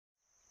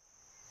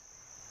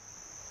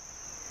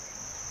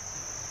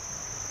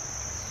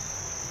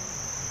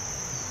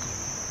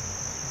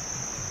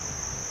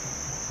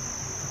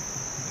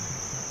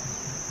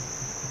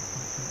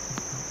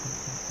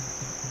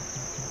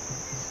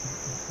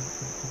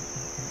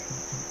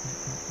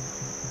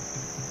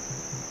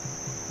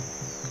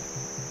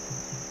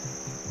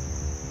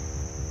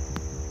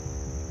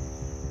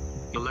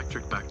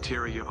Electric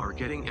bacteria are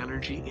getting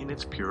energy in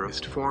its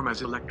purest form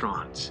as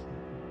electrons.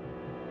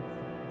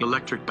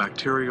 Electric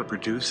bacteria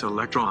produce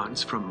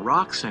electrons from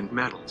rocks and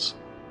metals.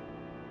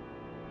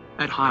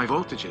 At high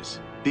voltages,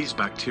 these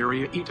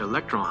bacteria eat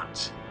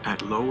electrons.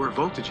 At lower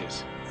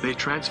voltages, they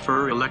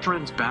transfer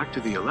electrons back to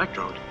the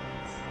electrode.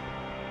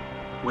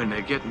 When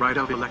they get rid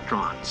of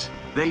electrons,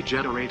 they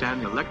generate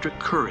an electric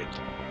current.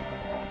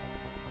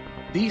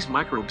 These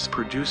microbes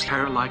produce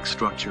hair-like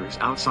structures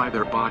outside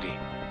their body.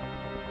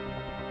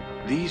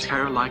 These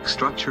hair-like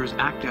structures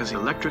act as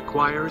electric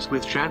wires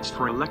which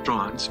transfer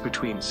electrons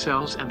between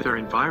cells and their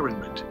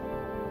environment.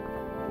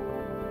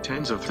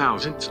 Tens of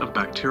thousands of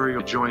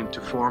bacteria join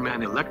to form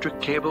an electric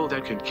cable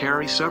that can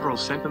carry several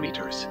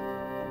centimeters.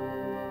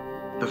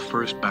 The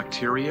first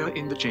bacteria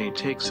in the chain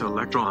takes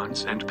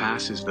electrons and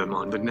passes them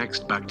on the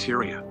next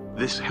bacteria.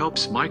 This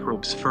helps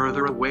microbes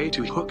further away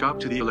to hook up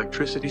to the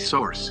electricity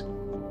source.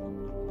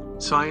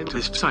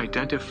 Scientists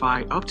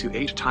identify up to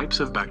 8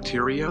 types of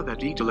bacteria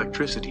that eat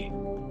electricity.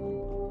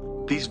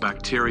 These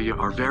bacteria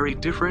are very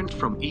different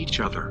from each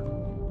other.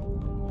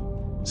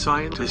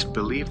 Scientists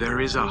believe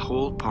there is a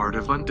whole part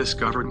of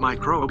undiscovered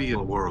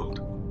microbial world.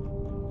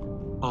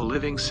 All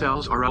living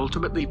cells are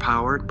ultimately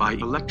powered by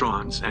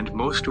electrons, and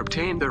most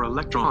obtain their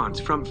electrons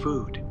from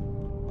food.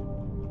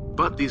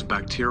 But these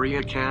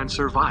bacteria can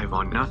survive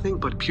on nothing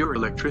but pure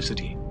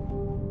electricity.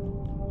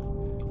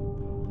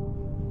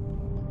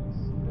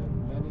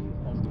 Many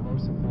of the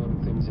most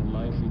important things in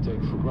life we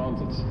take for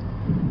granted.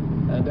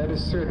 And that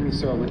is certainly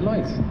so with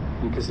light,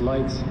 because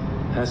light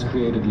has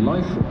created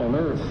life on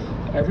Earth.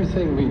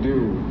 Everything we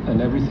do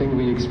and everything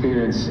we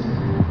experience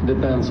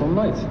depends on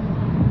light.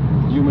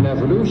 Human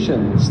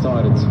evolution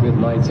started with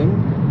lighting,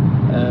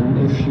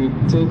 and if you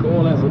take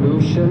all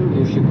evolution,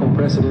 if you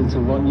compress it into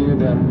 1 year,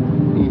 then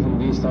even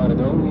we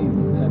started only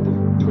at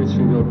which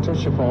we will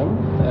touch upon.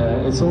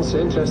 It's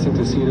also interesting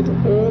to see that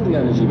all the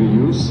energy we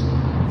use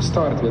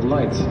started with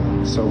light.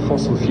 So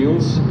fossil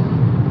fuels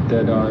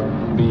that are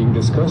being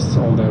discussed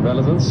on their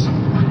relevance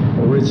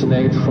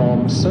originate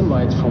from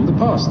sunlight from the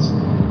past.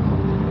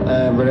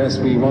 Whereas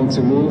we want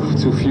to move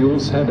to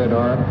fuels that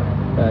are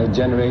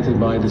generated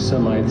by the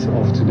sunlight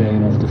of today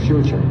and of the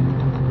future.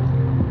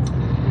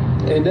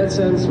 In that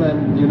sense,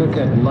 when you look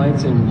at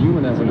light in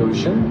human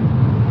evolution,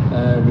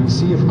 we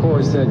see of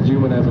course that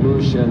human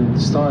evolution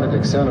started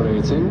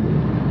accelerating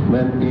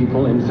when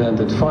people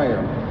invented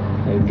fire.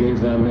 It gave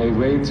them a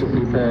way to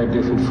prepare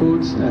different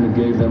foods, and it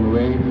gave them a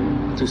way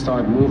to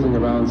start moving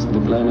around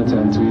the planet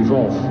and to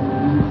evolve.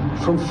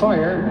 From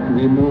fire,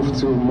 we moved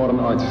to modern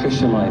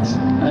artificial light.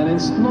 And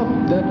it's not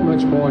that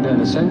much more than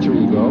a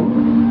century ago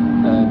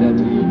that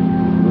we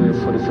were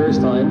for the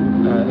first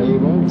time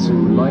able to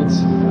light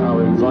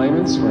our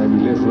environments where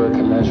we live, work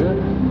and leisure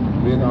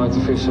with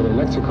artificial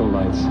electrical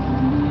light.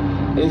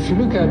 If you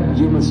look at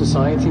human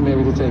society,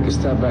 maybe to take a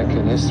step back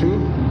in history,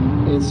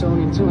 it's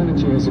only 200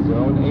 years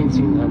ago, in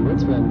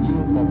 1800, when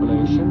human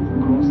population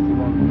crossed the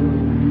 1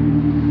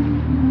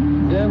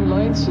 billion. Then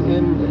light,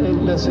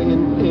 let's say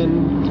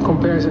in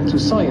comparison to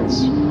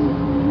science,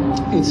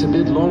 it's a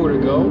bit longer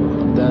ago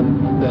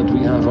than that we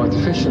have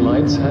artificial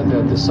light, and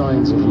that the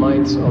science of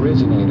light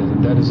originated,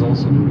 and that is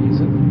also the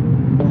reason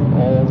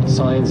all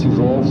science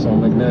evolves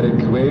on magnetic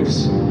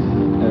waves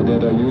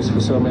that are used for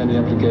so many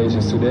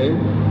applications today.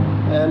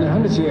 And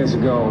 100 years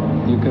ago,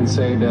 you can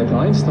say that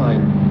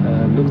Einstein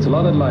looked a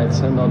lot at light,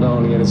 and not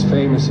only at his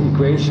famous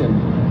equation,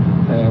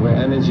 where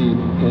energy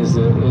is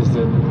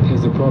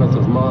the product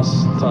of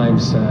mass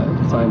times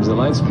the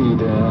light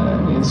speed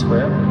in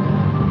square,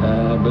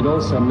 but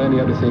also many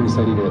other things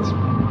that he did.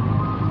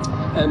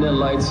 And then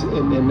light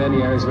in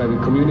many areas where we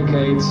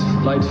communicate,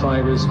 light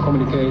fibers,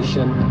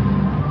 communication,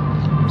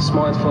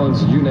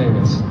 smartphones, you name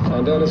it.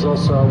 And that is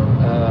also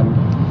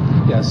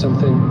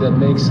something that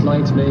makes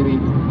light maybe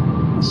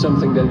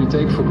something that we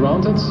take for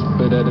granted,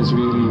 but that is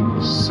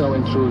really so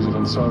intrusive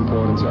and so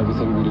important to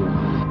everything we do.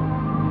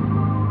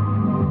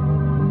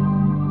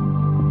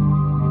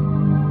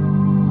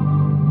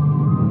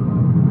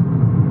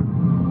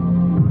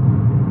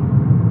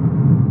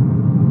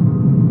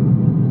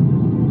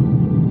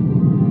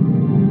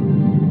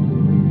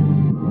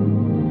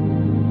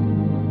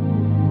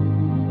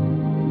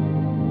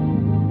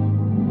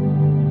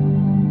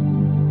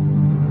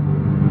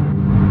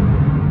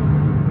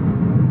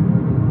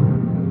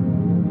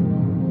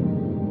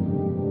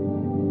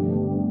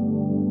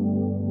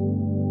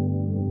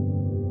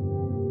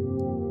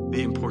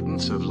 The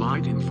importance of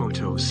light in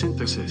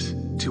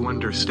photosynthesis, to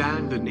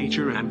understand the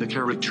nature and the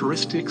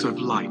characteristics of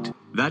light,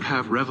 that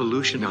have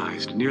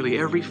revolutionized nearly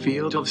every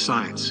field of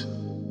science.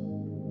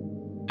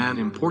 An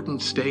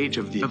important stage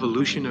of the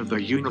evolution of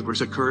the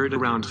universe occurred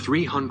around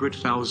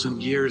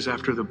 300,000 years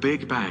after the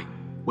Big Bang,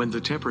 when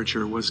the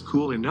temperature was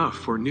cool enough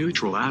for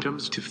neutral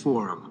atoms to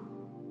form.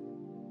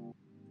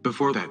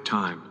 Before that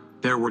time,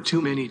 there were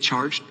too many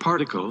charged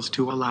particles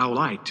to allow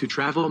light to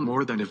travel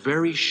more than a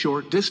very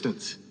short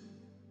distance.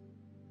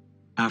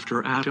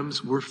 After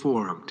atoms were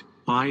formed,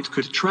 light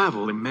could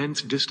travel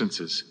immense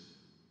distances.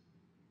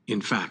 In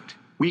fact,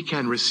 We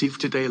can receive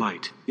today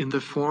light in the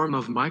form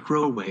of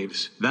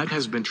microwaves that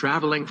has been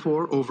traveling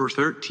for over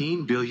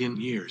 13 billion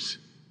years.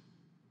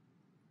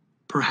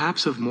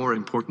 Perhaps of more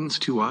importance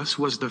to us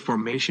was the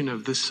formation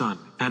of the Sun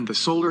and the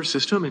solar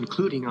system,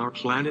 including our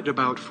planet,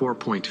 about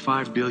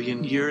 4.5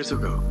 billion years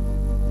ago.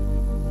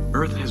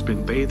 Earth has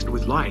been bathed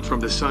with light from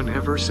the Sun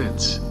ever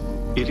since.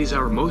 It is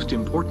our most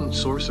important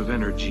source of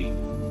energy.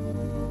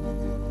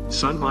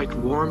 Sunlight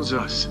warms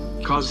us,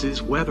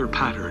 causes weather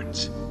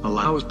patterns,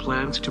 allows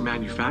plants to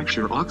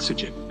manufacture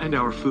oxygen and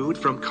our food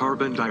from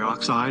carbon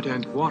dioxide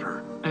and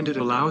water, and it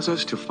allows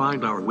us to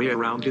find our way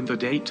around in the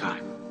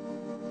daytime.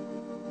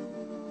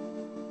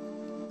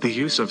 The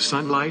use of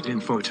sunlight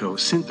in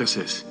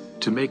photosynthesis,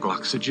 to make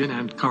oxygen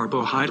and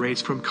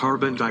carbohydrates from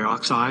carbon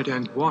dioxide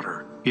and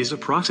water, is a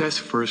process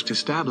first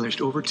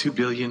established over 2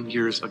 billion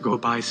years ago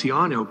by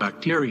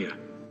cyanobacteria.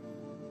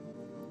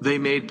 They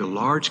made the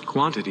large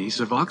quantities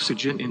of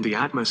oxygen in the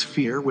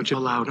atmosphere which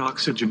allowed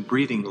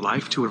oxygen-breathing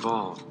life to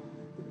evolve.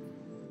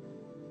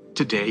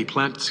 Today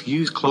plants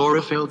use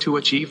chlorophyll to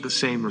achieve the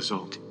same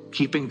result,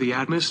 keeping the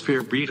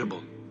atmosphere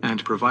breathable,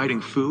 and providing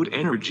food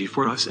energy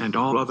for us and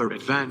all other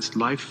advanced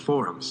life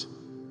forms.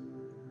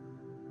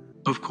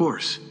 Of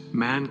course,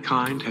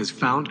 mankind has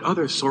found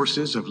other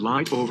sources of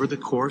light over the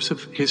course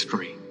of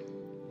history.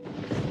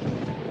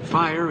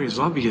 Fire is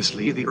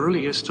obviously the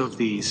earliest of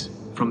these,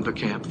 from the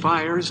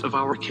campfires of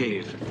our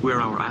cave,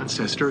 where our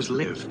ancestors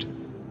lived.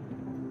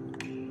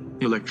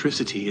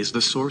 Electricity is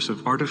the source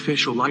of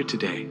artificial light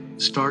today,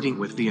 starting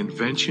with the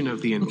invention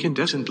of the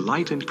incandescent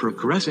light and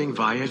progressing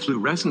via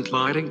fluorescent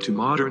lighting to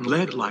modern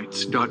LED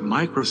lights.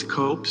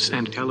 Microscopes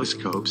and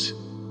telescopes.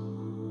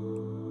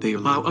 They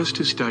allow us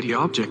to study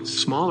objects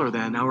smaller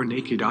than our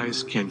naked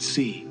eyes can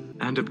see,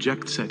 and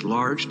objects at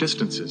large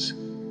distances,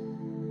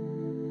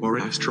 or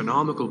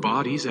astronomical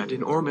bodies at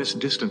enormous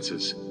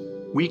distances.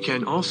 We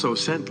can also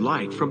send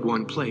light from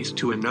one place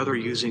to another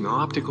using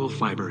optical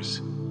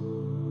fibers.